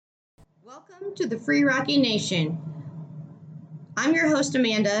Welcome to the Free Rocky Nation. I'm your host,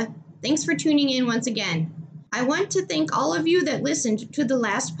 Amanda. Thanks for tuning in once again. I want to thank all of you that listened to the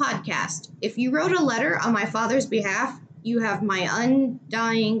last podcast. If you wrote a letter on my father's behalf, you have my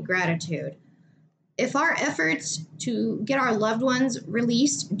undying gratitude. If our efforts to get our loved ones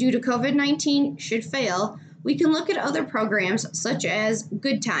released due to COVID-19 should fail, we can look at other programs such as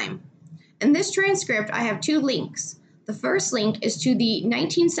Good Time. In this transcript, I have two links. The first link is to the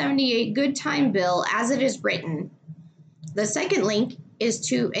 1978 Good Time Bill as it is written. The second link is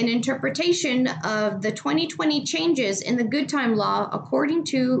to an interpretation of the 2020 changes in the Good Time law according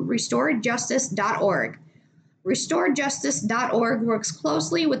to restoredjustice.org. Restoredjustice.org works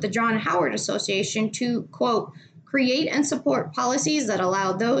closely with the John Howard Association to, quote, create and support policies that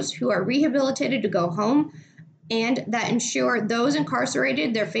allow those who are rehabilitated to go home and that ensure those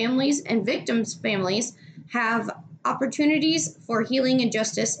incarcerated, their families, and victims' families have opportunities for healing and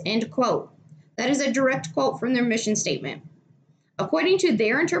justice, end quote. That is a direct quote from their mission statement. According to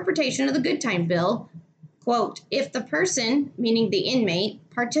their interpretation of the Good Time Bill, quote, if the person, meaning the inmate,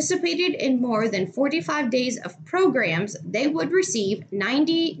 participated in more than 45 days of programs, they would receive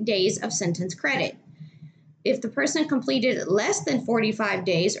 90 days of sentence credit. If the person completed less than 45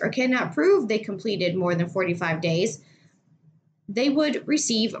 days or cannot prove they completed more than 45 days, they would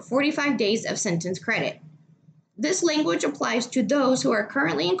receive 45 days of sentence credit. This language applies to those who are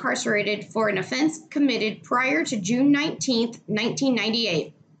currently incarcerated for an offense committed prior to June 19,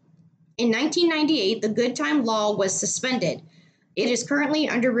 1998. In 1998, the Good Time law was suspended. It is currently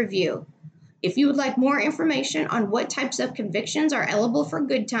under review. If you would like more information on what types of convictions are eligible for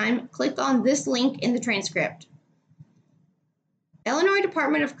Good Time, click on this link in the transcript. Illinois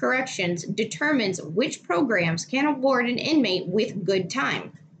Department of Corrections determines which programs can award an inmate with Good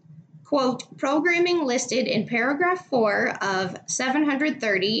Time. Quote, programming listed in paragraph 4 of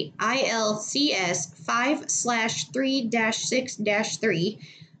 730 ILCS 5/3-6-3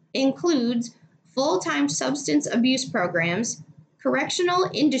 includes full-time substance abuse programs, correctional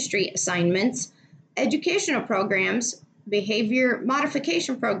industry assignments, educational programs, behavior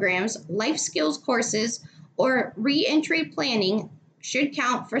modification programs, life skills courses, or re-entry planning should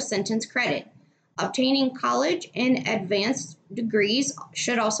count for sentence credit. Obtaining college and advanced degrees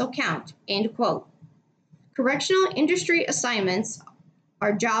should also count, end quote. Correctional industry assignments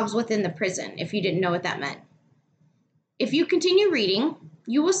are jobs within the prison, if you didn't know what that meant. If you continue reading,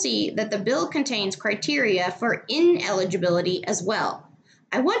 you will see that the bill contains criteria for ineligibility as well.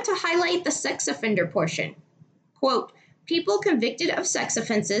 I want to highlight the sex offender portion. Quote, people convicted of sex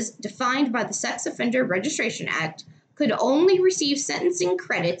offenses defined by the Sex Offender Registration Act could only receive sentencing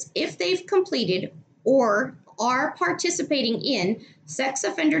credits if they've completed or are participating in sex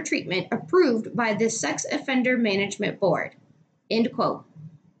offender treatment approved by the Sex Offender Management Board, end quote.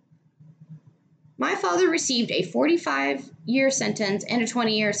 My father received a 45-year sentence and a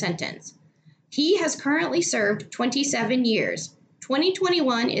 20-year sentence. He has currently served 27 years.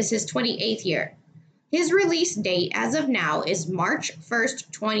 2021 is his 28th year. His release date as of now is March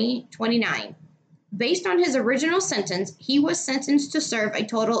 1st, 2029. Based on his original sentence, he was sentenced to serve a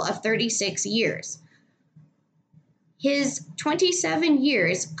total of 36 years. His 27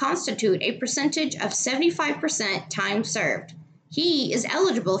 years constitute a percentage of 75% time served. He is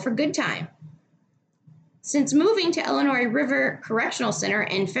eligible for Good Time. Since moving to Illinois River Correctional Center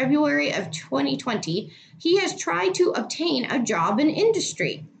in February of 2020, he has tried to obtain a job in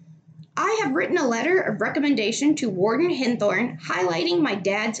industry. I have written a letter of recommendation to Warden Hinthorn highlighting my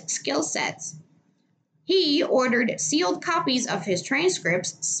dad's skill sets. He ordered sealed copies of his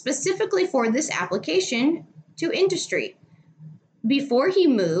transcripts specifically for this application to industry. Before he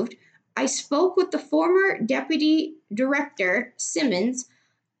moved, I spoke with the former Deputy Director Simmons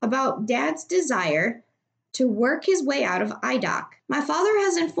about Dad's desire to work his way out of IDOC. My father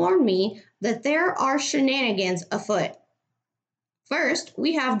has informed me that there are shenanigans afoot. First,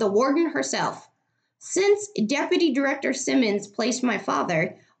 we have the warden herself. Since Deputy Director Simmons placed my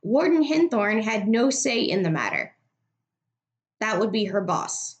father, Warden Hinthorn had no say in the matter. That would be her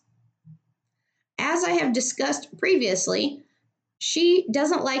boss. As I have discussed previously, she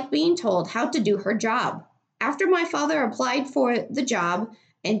doesn't like being told how to do her job. After my father applied for the job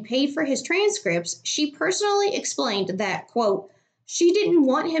and paid for his transcripts, she personally explained that, quote, she didn't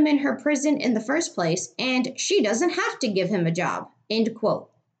want him in her prison in the first place, and she doesn't have to give him a job, end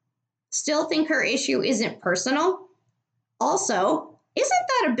quote. Still think her issue isn't personal? Also, isn't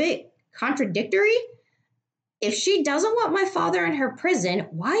that a bit contradictory? If she doesn't want my father in her prison,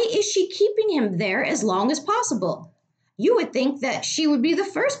 why is she keeping him there as long as possible? You would think that she would be the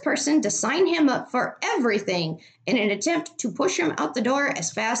first person to sign him up for everything in an attempt to push him out the door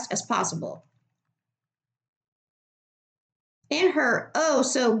as fast as possible. In her oh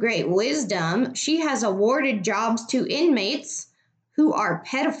so great wisdom, she has awarded jobs to inmates who are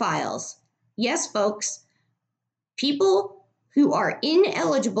pedophiles. Yes, folks, people who are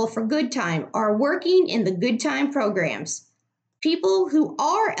ineligible for good time are working in the good time programs. People who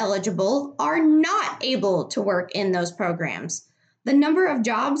are eligible are not able to work in those programs. The number of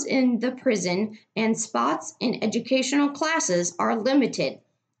jobs in the prison and spots in educational classes are limited.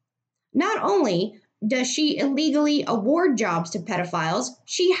 Not only does she illegally award jobs to pedophiles,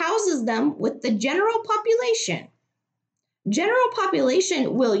 she houses them with the general population. General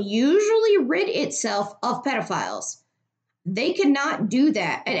population will usually rid itself of pedophiles. They cannot do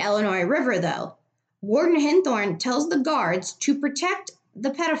that at Illinois River, though. Warden Hinthorn tells the guards to protect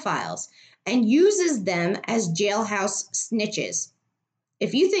the pedophiles and uses them as jailhouse snitches.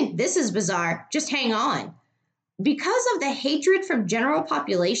 If you think this is bizarre, just hang on. Because of the hatred from general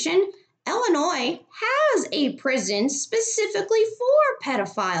population, Illinois has a prison specifically for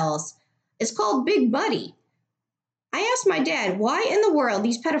pedophiles. It's called Big Buddy. I asked my dad why in the world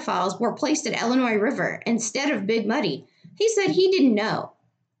these pedophiles were placed at Illinois River instead of Big Muddy. He said he didn't know.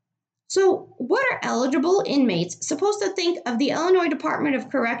 So, what are eligible inmates supposed to think of the Illinois Department of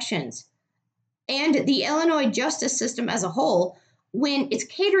Corrections and the Illinois justice system as a whole when it's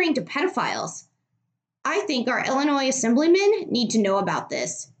catering to pedophiles? I think our Illinois assemblymen need to know about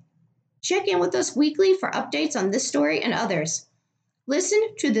this. Check in with us weekly for updates on this story and others.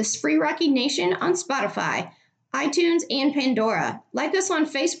 Listen to This Free Rocky Nation on Spotify, iTunes, and Pandora. Like us on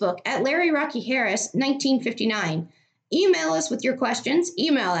Facebook at Larry Rocky Harris 1959. Email us with your questions.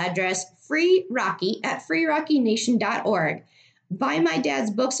 Email address freerocky@freerockynation.org. Buy my dad's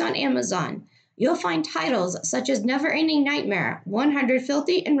books on Amazon. You'll find titles such as Never Ending Nightmare, 100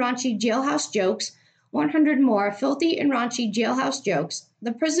 Filthy and Raunchy Jailhouse Jokes, 100 More Filthy and Raunchy Jailhouse Jokes,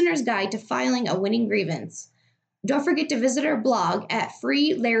 The Prisoner's Guide to Filing a Winning Grievance. Don't forget to visit our blog at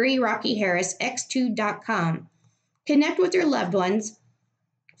freelarryrockyharrisx2.com. Connect with your loved ones.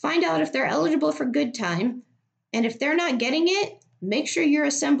 Find out if they're eligible for good time. And if they're not getting it, make sure your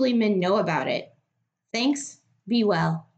assemblymen know about it. Thanks. Be well.